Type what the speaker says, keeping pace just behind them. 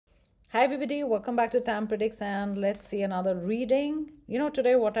Hi everybody, welcome back to Tam Predicts, and let's see another reading.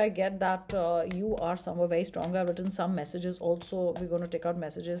 Today what I get that you are somewhere very strong. I've written some messages also. We're going to take out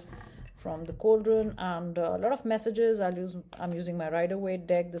messages from the cauldron and a lot of messages. I'm using my Rider-Waite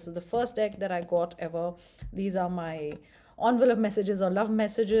deck. This is the first deck that I got ever. These are my envelope messages or love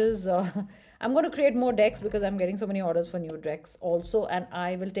messages. I'm going to create more decks because I'm getting so many orders for new decks also, and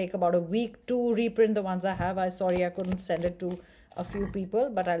I will take about a week to reprint the ones I have. Sorry I couldn't send it to a few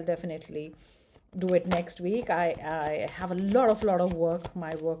people, but I'll definitely do it next week. I have a lot of work,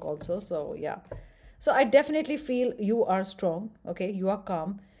 my work also. So yeah. So I definitely feel you are strong, okay? You are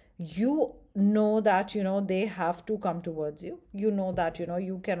calm. You know that, they have to come towards you. You know that,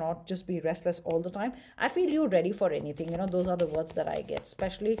 you cannot just be restless all the time. I feel you're ready for anything. Those are the words that I get,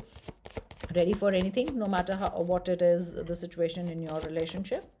 especially ready for anything, no matter what it is, the situation in your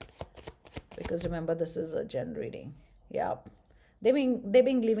relationship. Because remember, this is a gen reading. Yeah. They've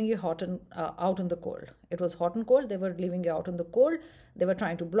been leaving you hot and out in the cold. It was hot and cold. They were leaving you out in the cold. They were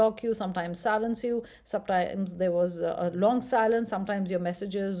trying to block you, sometimes silence you. Sometimes there was a long silence. Sometimes your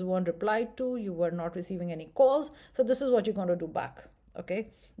messages weren't replied to. You were not receiving any calls. So this is what you're going to do back. Okay,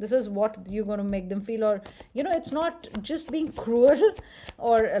 this is what you're going to make them feel. Or it's not just being cruel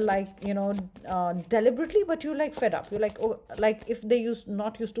or deliberately, but you're like fed up. You're like, oh, like if they used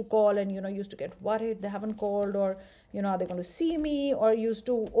to call, and used to get worried they haven't called, or are they going to see me, or used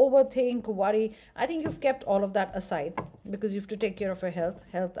to overthink, worry. I think you've kept all of that aside because you have to take care of your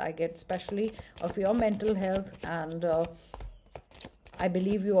health. I get, especially of your mental health. And I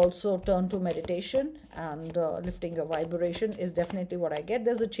believe you also turn to meditation, and lifting your vibration is definitely what I get.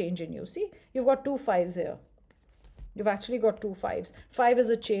 There's a change in you. See, you've got 2 5s here. You've actually got 2 5s. 5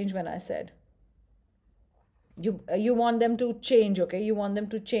 is a change. When I said you want them to change, okay? You want them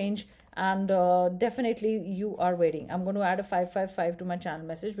to change, and definitely you are waiting. I'm going to add a 555 to my channel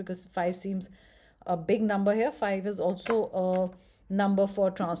message because 5 seems a big number here. 5 is also a number for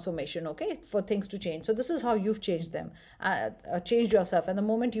transformation, okay, for things to change. So this is how you've changed them, changed yourself. And the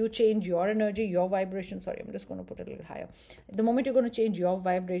moment you change your energy, your vibration, sorry, I'm just going to put it a little higher. The moment you're going to change your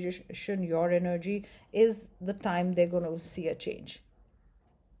vibration, your energy, is the time they're going to see a change.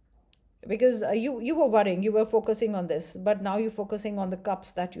 Because you were worrying, you were focusing on this, but now you're focusing on the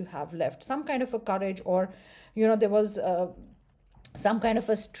cups that you have left. Some kind of a courage, or there was some kind of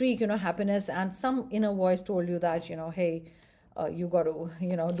a streak, happiness, and some inner voice told you that, hey, you got to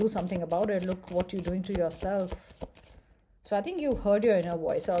do something about it. Look what you're doing to yourself. So I think you heard your inner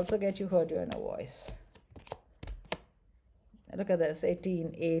voice. I also get you heard your inner voice. Look at this.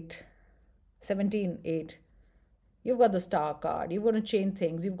 18 8 17 8. You've got the star card. You're going to change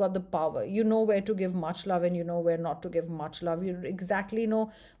things. You've got the power. You know where to give much love, and you know where not to give much love. You exactly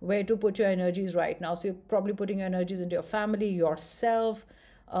know where to put your energies right now. So you're probably putting your energies into your family, yourself,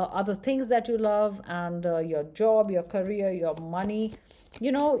 other things that you love, and your job, your career, your money.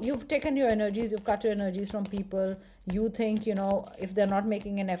 You've taken your energies, you've cut your energies from people. You think, if they're not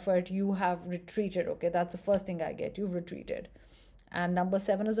making an effort, you have retreated. Okay, that's the first thing I get. You've retreated. And number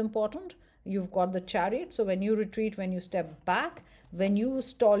 7 is important. You've got the Chariot. So when you retreat, when you step back, when you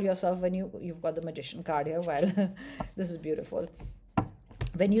stall yourself, when you've got the Magician card here. Well, this is beautiful.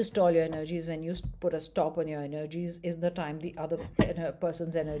 When you stall your energies, when you put a stop on your energies, is the time the other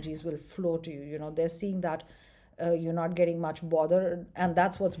person's energies will flow to you. They're seeing that you're not getting much bother, and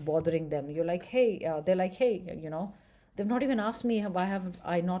that's what's bothering them. You're like, hey, they're like, hey, they've not even asked me, why have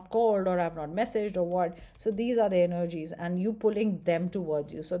I not called, or I've not messaged, or what. So these are the energies, and you pulling them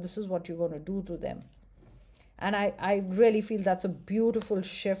towards you. So this is what you're going to do to them. And I really feel that's a beautiful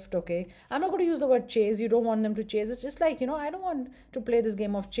shift, okay? I'm not going to use the word chase. You don't want them to chase. It's just like, I don't want to play this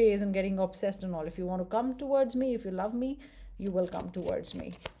game of chase and getting obsessed and all. If you want to come towards me, if you love me, you will come towards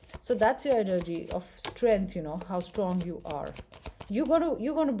me. So that's your energy of strength, how strong you are. You're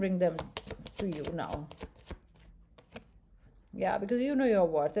going to bring them to you now. Yeah, because you know your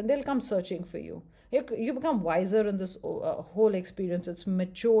worth, and they'll come searching for you. You become wiser in this whole experience. It's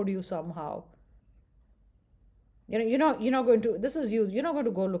matured you somehow. You're not going to, this is you. You're not going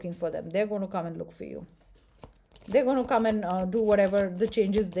to go looking for them. They're going to come and look for you. They're going to come and do whatever the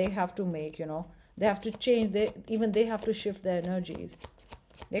changes they have to make, They have to change. They have to shift their energies.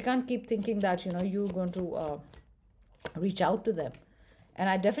 They can't keep thinking that, you're going to reach out to them. And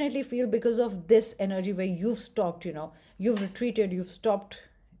I definitely feel because of this energy where you've stopped, you've retreated, you've stopped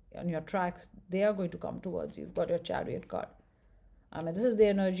on your tracks, they are going to come towards you. You've got your Chariot card. I mean, this is the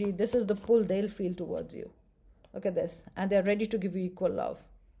energy. This is the pull they'll feel towards you. Look at this. And they're ready to give you equal love.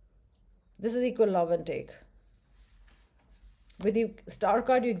 This is equal love and take. With the star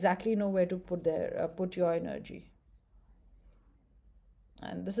card, you exactly know where to put your energy.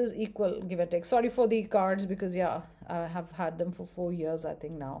 And this is equal give and take. Sorry for the cards, because yeah, I have had them for 4 years, I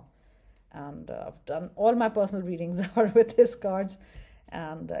think now. And I've done all my personal readings are with his cards.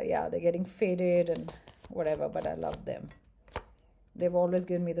 And yeah, they're getting faded and whatever, but I love them. They've always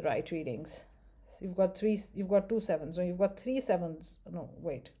given me the right readings. You've got two sevens. So you've got 3 7s. No,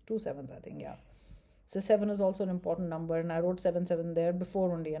 wait, 2 7s, I think, yeah. So 7 is also an important number, and I wrote 7 7 there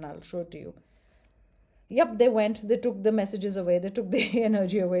before only, and I'll show it to you. Yep, they went, they took the messages away, they took the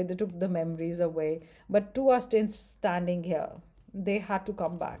energy away, they took the memories away. But 2 are still standing here. They had to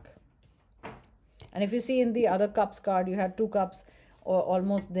come back. And if you see in the other cups card, you had 2 cups or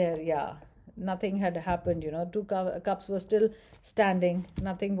almost there, yeah. Nothing had happened, 2 cups were still standing,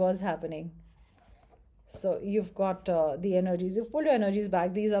 nothing was happening. So you've got the energies, you've pulled your energies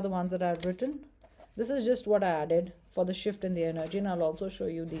back. These are the ones that I've written. This is just what I added for the shift in the energy, and I'll also show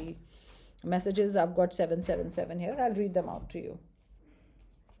you the messages. I've got 7 here. I'll read them out to you.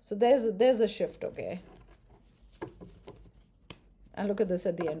 So there's a shift, okay? And look at this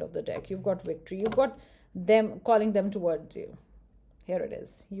at the end of the deck. You've got victory. You've got them calling them towards you. Here it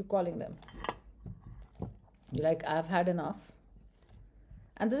is. You calling them. You're like, I've had enough.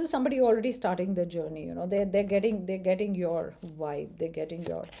 And this is somebody already starting their journey. They're getting your vibe. They're getting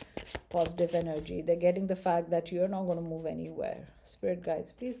your positive energy. They're getting the fact that you're not going to move anywhere. Spirit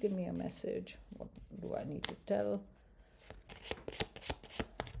guides, please give me a message. What do I need to tell?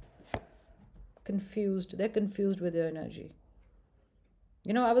 Confused. They're confused with your energy.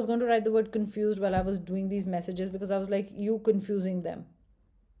 I was going to write the word confused while I was doing these messages, because I was like, you confusing them.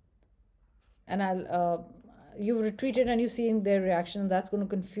 And you've retreated and you're seeing their reaction. That's going to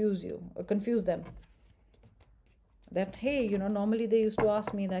confuse them. That, hey, normally they used to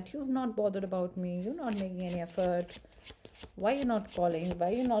ask me that, you've not bothered about me. You're not making any effort. Why are you not calling? Why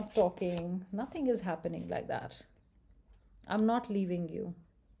are you not talking? Nothing is happening like that. I'm not leaving you.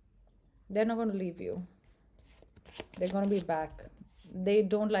 They're not going to leave you. They're going to be back. They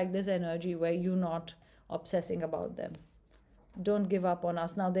don't like this energy where you're not obsessing about them. Don't give up on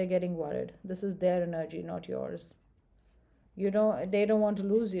us. Now they're getting worried. This is their energy, not yours. They don't want to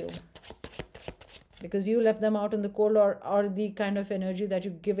lose you, because you left them out in the cold, or the kind of energy that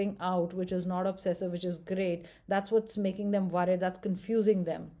you're giving out, which is not obsessive, which is great. That's what's making them worried. That's confusing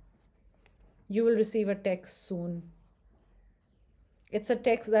them. You will receive a text soon. It's a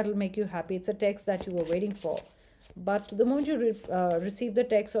text that will make you happy. It's a text that you were waiting for. But the moment you receive the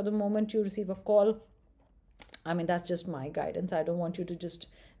text, or the moment you receive a call, I mean, that's just my guidance. I don't want you to just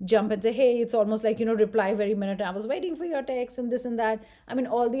jump and say, hey, it's almost like, reply very minute. I was waiting for your text and this and that. I mean,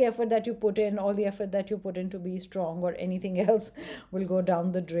 all the effort that you put in, to be strong or anything else will go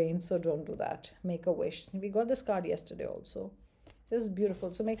down the drain. So don't do that. Make a wish. We got this card yesterday also. This is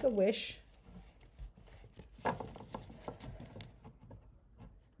beautiful. So make a wish.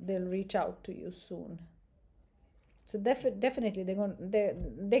 They'll reach out to you soon. So definitely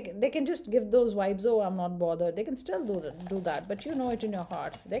they can just give those vibes. Oh, I'm not bothered. They can still do that, but you know it in your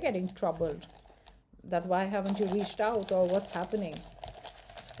heart. They're getting troubled. That why haven't you reached out, or what's happening?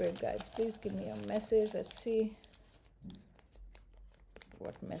 Spirit guides, please give me a message. Let's see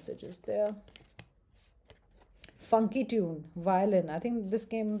what message is there. Funky tune, violin. I think this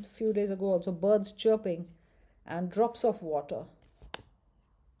came a few days ago also. Birds chirping and drops of water.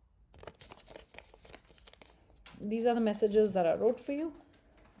 These are the messages that I wrote for you.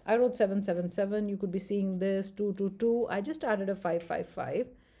 I wrote 7 You could be seeing this 2 I just added a 5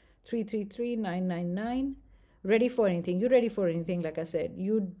 3 9 Ready for anything. You're ready for anything. Like I said,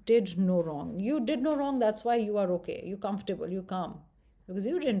 you did no wrong. That's why you are okay. You're comfortable. You're calm. Because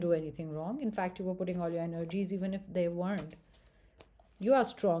you didn't do anything wrong. In fact, you were putting all your energies, even if they weren't. You are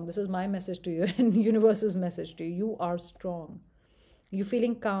strong. This is my message to you, and universe's message to you. You are strong. You're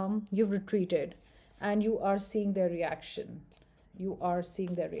feeling calm. You've retreated. And you are seeing their reaction.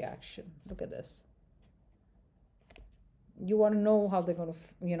 Look at this. You want to know how they're going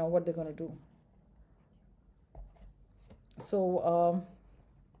to, what they're going to do. So,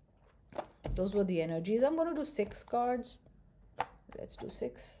 those were the energies. I'm going to do 6 cards. Let's do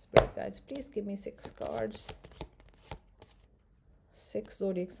 6. Spirit guides, please give me 6 cards. 6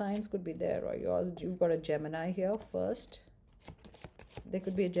 zodiac signs could be there or yours. You've got a Gemini here first. There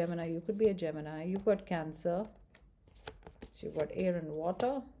could be a Gemini. You could be a Gemini. You've got Cancer. So you've got air and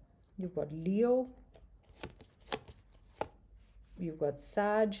water. You've got Leo. You've got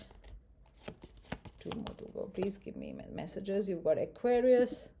Sag. 2 more to go. Please give me messages. You've got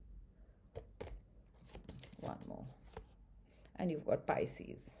Aquarius. 1 more. And you've got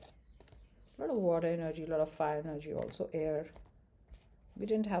Pisces. A lot of water energy, a lot of fire energy, also air. We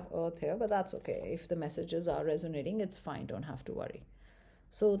didn't have Earth here, but that's okay. If the messages are resonating, it's fine. Don't have to worry.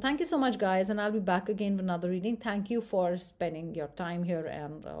 So thank you so much, guys, and I'll be back again with another reading. Thank you for spending your time here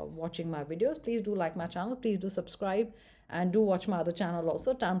and watching my videos. Please do like my channel. Please do subscribe and do watch my other channel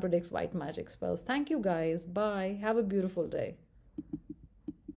also, Tam Predicts White Magic Spells. Thank you, guys. Bye. Have a beautiful day.